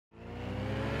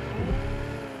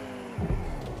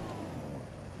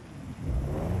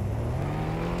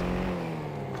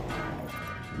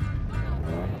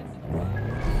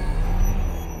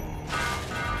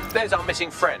There's our missing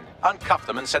friend. Uncuff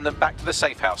them and send them back to the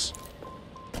safe house.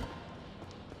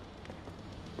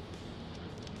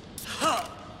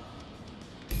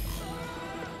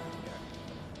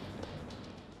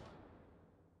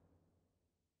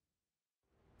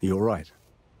 You all right?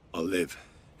 I'll live.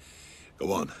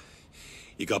 Go on.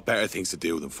 You got better things to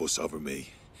do than fuss over me.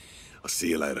 I'll see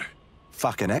you later.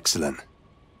 Fucking excellent.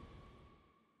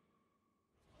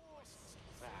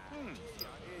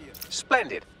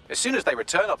 Splendid. As soon as they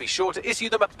return, I'll be sure to issue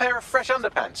them a pair of fresh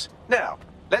underpants. Now,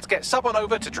 let's get Sub on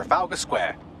over to Trafalgar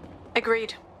Square.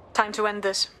 Agreed. Time to end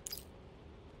this.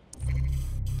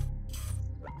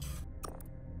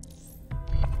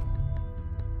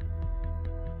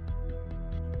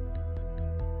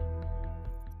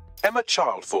 Emma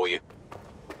Child for you.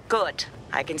 Good.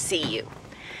 I can see you.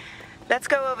 Let's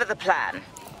go over the plan.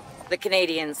 The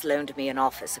Canadians loaned me an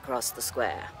office across the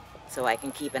square, so I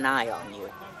can keep an eye on you.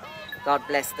 God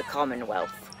bless the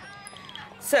Commonwealth.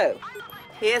 So,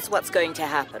 here's what's going to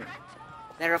happen.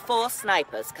 There are 4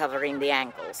 snipers covering the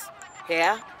angles.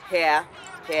 Here, here,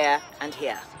 here, and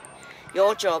here.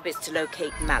 Your job is to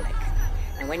locate Malik.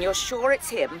 And when you're sure it's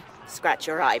him, scratch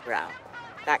your eyebrow.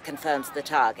 That confirms the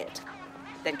target.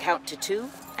 Then count to 2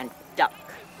 and duck.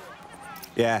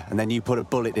 Yeah, and then you put a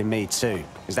bullet in me too.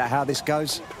 Is that how this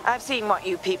goes? I've seen what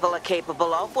you people are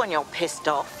capable of when you're pissed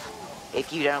off.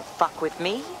 If you don't fuck with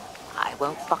me, I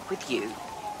won't fuck with you.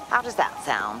 How does that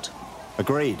sound?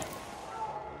 Agreed.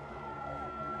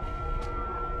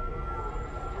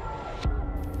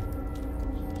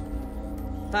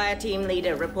 Fire team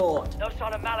leader, report. No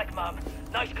sign of Malik, Mum.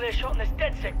 Nice clear shot on this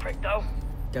dead sick prick, though.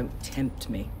 Don't tempt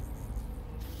me.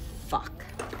 Fuck.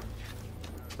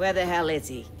 Where the hell is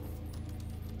he?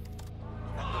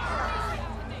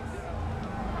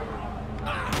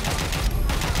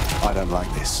 I don't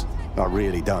like this. I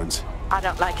really don't. I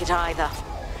don't like it either.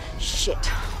 Shit.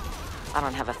 I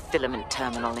don't have a filament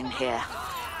terminal in here.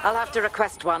 I'll have to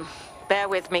request one. Bear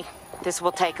with me. This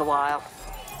will take a while.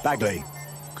 Bagley,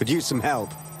 could use some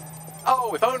help.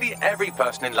 Oh, if only every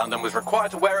person in London was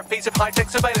required to wear a piece of high-tech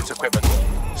surveillance equipment.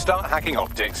 Start hacking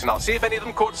optics, and I'll see if any of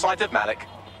them caught sight of Malik.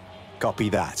 Copy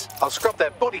that. I'll scrub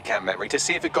their body cam memory to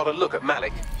see if it got a look at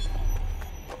Malik.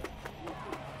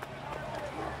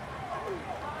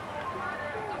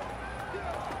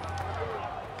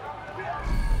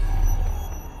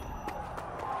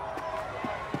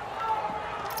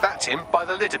 That's him by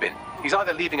the litter bin. He's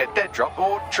either leaving a dead drop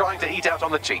or trying to eat out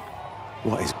on the cheap.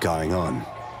 What is going on?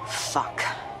 Fuck.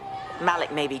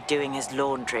 Malik may be doing his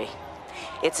laundry.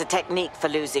 It's a technique for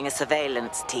losing a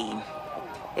surveillance team.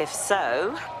 If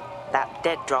so, that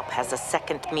dead drop has a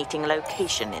second meeting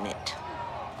location in it.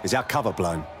 Is our cover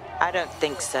blown? I don't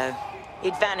think so.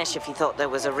 He'd vanish if he thought there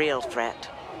was a real threat.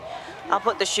 I'll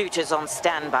put the shooters on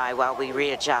standby while we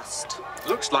readjust.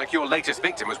 Looks like your latest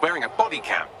victim was wearing a body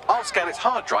cam. I'll scan its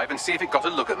hard drive and see if it got a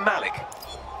look at Malik.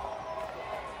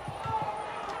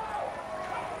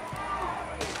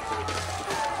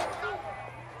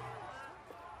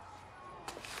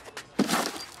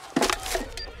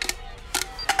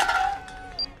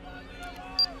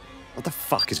 What the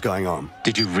fuck is going on?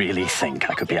 Did you really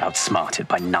think I could be outsmarted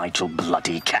by Nigel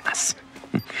bloody Cass?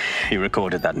 He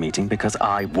recorded that meeting because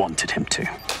I wanted him to.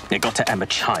 It got to Emma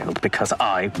Child because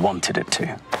I wanted it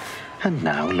to. And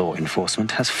now law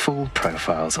enforcement has full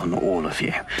profiles on all of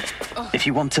you. If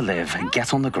you want to live,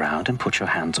 get on the ground and put your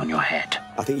hands on your head.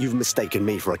 I think you've mistaken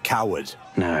me for a coward.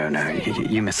 No,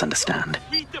 you misunderstand.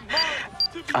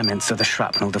 I meant so the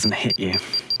shrapnel doesn't hit you.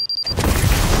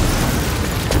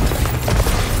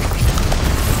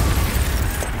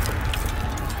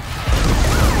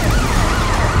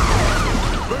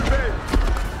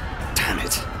 Damn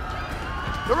it.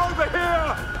 They're over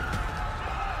here!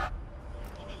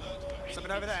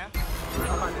 Something over there?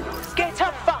 Get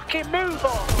a fucking move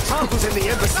on! Samples in the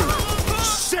embassy.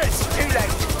 Shit! Too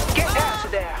late. Get out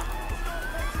of there.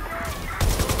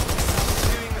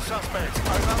 Pursuing the suspect.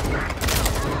 Over.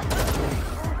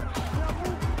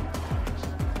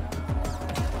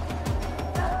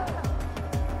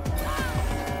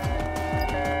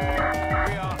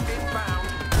 We are inbound.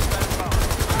 Stand by.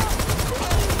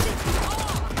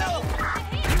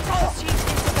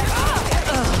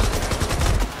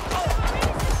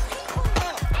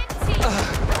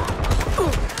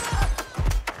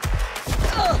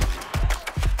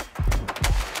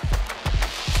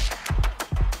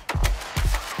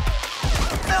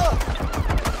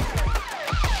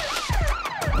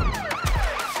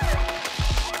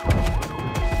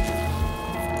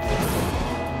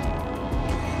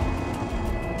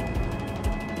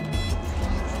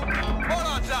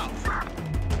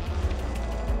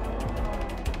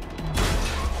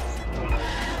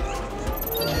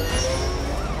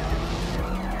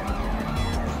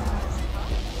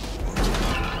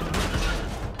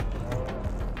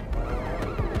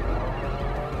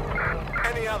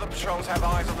 patrols have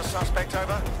eyes on the suspect,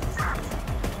 over.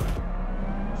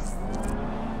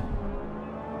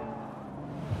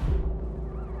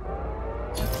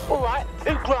 Alright,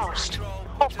 who grasped?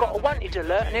 I've got a wanted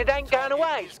alert and it ain't going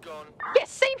away. Yeah,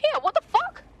 same here. What the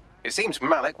fuck? It seems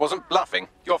Malik wasn't bluffing.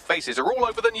 Your faces are all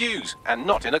over the news, and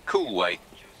not in a cool way.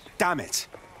 Damn it.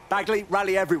 Bagley,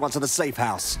 rally everyone to the safe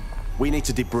house. We need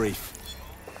to debrief.